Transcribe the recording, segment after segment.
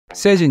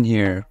Sejin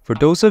here. For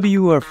those of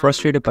you who are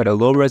frustrated by the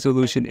low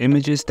resolution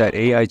images that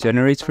AI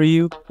generates for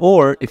you,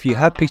 or if you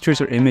have pictures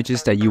or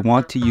images that you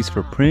want to use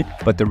for print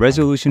but the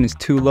resolution is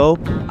too low,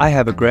 I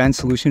have a grand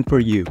solution for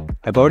you.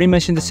 I've already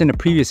mentioned this in a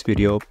previous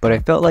video, but I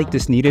felt like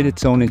this needed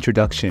its own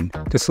introduction.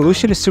 The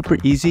solution is super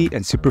easy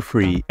and super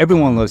free.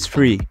 Everyone loves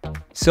free.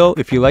 So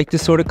if you like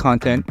this sort of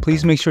content,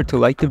 please make sure to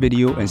like the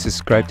video and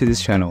subscribe to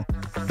this channel.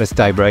 Let's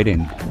dive right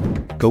in.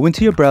 Go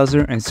into your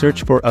browser and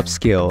search for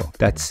Upscale.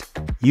 That's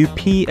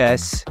Upscayl.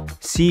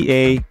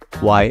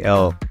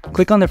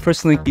 Click on the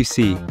first link you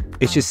see.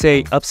 It should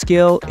say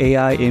Upscale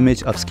AI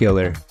Image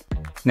Upscaler.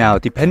 Now,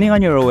 depending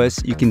on your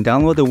OS, you can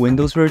download the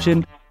Windows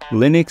version,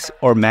 Linux,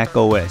 or Mac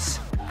OS.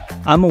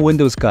 I'm a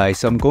Windows guy,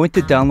 so I'm going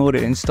to download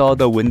and install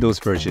the Windows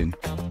version.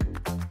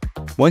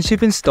 Once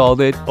you've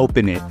installed it,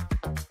 open it.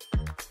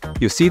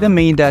 You'll see the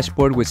main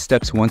dashboard with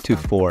steps 1 to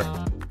 4.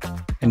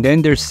 And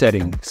then there's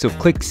settings, so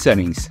click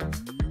settings.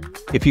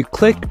 If you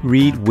click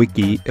read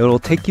wiki, it'll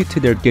take you to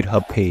their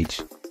GitHub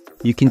page.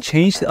 You can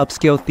change the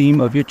upscale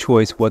theme of your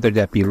choice, whether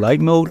that be light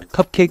mode,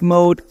 cupcake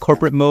mode,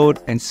 corporate mode,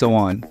 and so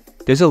on.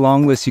 There's a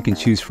long list you can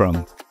choose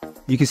from.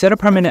 You can set a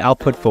permanent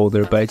output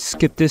folder, but I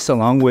skip this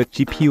along with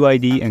GPU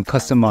ID and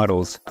custom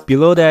models.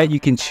 Below that, you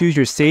can choose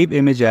your save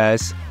image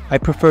as. I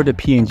prefer the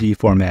PNG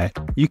format.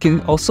 You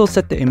can also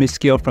set the image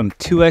scale from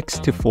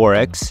 2x to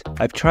 4x.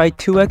 I've tried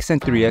 2x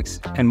and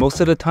 3x, and most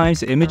of the times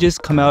the images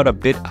come out a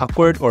bit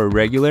awkward or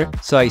irregular,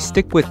 so I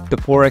stick with the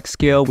 4x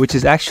scale, which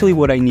is actually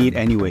what I need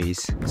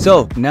anyways.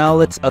 So now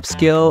let's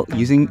upscale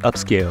using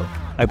Upscale.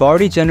 I've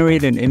already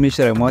generated an image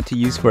that I want to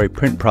use for a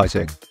print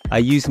project. I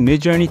used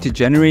Midjourney to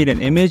generate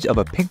an image of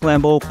a pink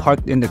Lambo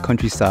parked in the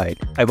countryside.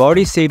 I've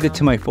already saved it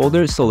to my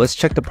folder, so let's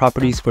check the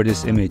properties for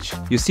this image.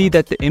 You'll see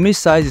that the image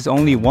size is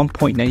only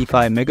 1.95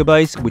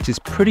 megabytes, which is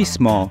pretty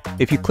small.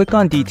 If you click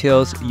on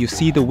details, you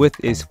see the width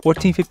is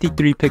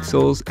 1453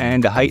 pixels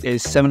and the height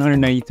is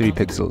 793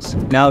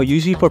 pixels. Now,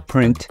 usually for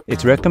print,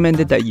 it's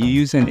recommended that you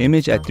use an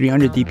image at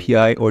 300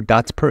 dpi or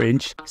dots per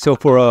inch. So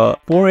for a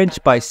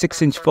 4-inch by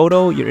 6-inch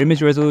photo, your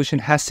image resolution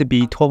has to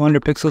be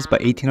 1200 pixels by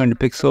 1800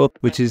 pixels,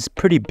 which is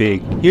pretty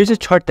big. Here's a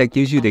chart that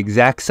gives you the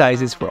exact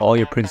sizes for all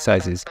your print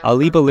sizes. I'll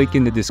leave a link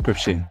in the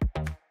description.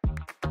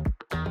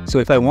 So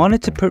if I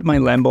wanted to print my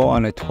Lambo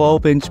on a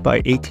 12-inch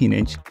by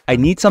 18-inch, I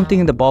need something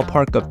in the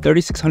ballpark of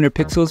 3600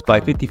 pixels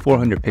by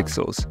 5400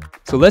 pixels.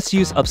 So let's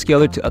use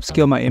Upscaler to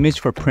upscale my image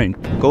for print.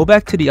 Go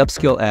back to the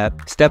Upscale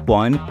app. Step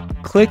 1,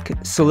 click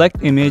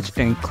Select Image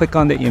and click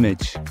on the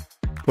image.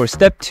 For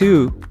step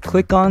 2,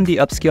 click on the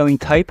upscaling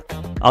type.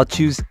 I'll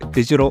choose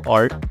digital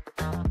art.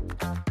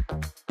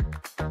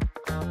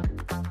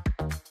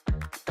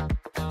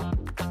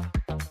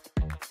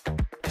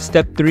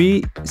 Step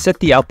 3, set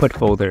the output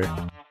folder.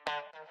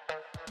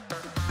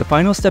 The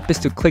final step is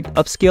to click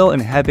Upscale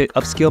and have it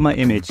upscale my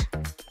image.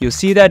 You'll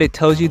see that it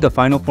tells you the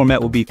final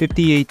format will be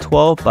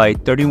 5812 by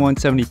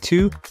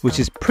 3172, which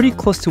is pretty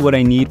close to what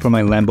I need for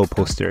my Lambo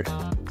poster.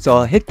 So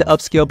I'll hit the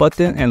upscale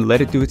button and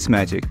let it do its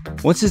magic.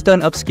 Once it's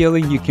done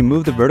upscaling, you can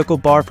move the vertical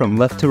bar from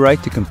left to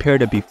right to compare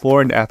the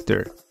before and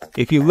after.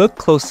 If you look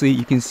closely,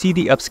 you can see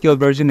the upscale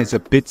version is a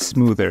bit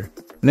smoother.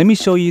 Let me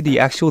show you the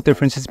actual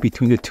differences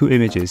between the two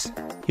images.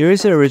 Here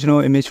is the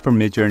original image from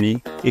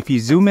Midjourney. If you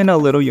zoom in a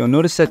little, you'll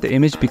notice that the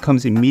image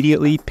becomes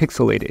immediately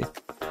pixelated.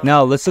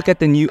 Now let's look at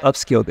the new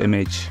upscaled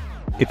image.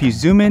 If you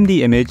zoom in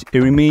the image, it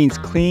remains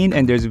clean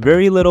and there's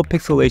very little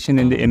pixelation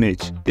in the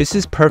image. This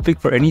is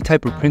perfect for any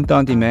type of print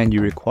on demand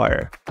you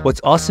require.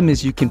 What's awesome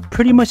is you can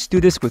pretty much do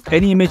this with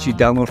any image you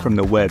download from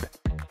the web.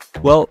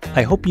 Well,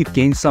 I hope you've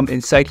gained some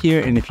insight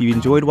here, and if you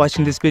enjoyed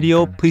watching this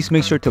video, please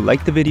make sure to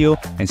like the video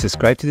and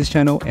subscribe to this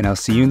channel, and I'll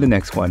see you in the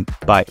next one.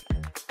 Bye.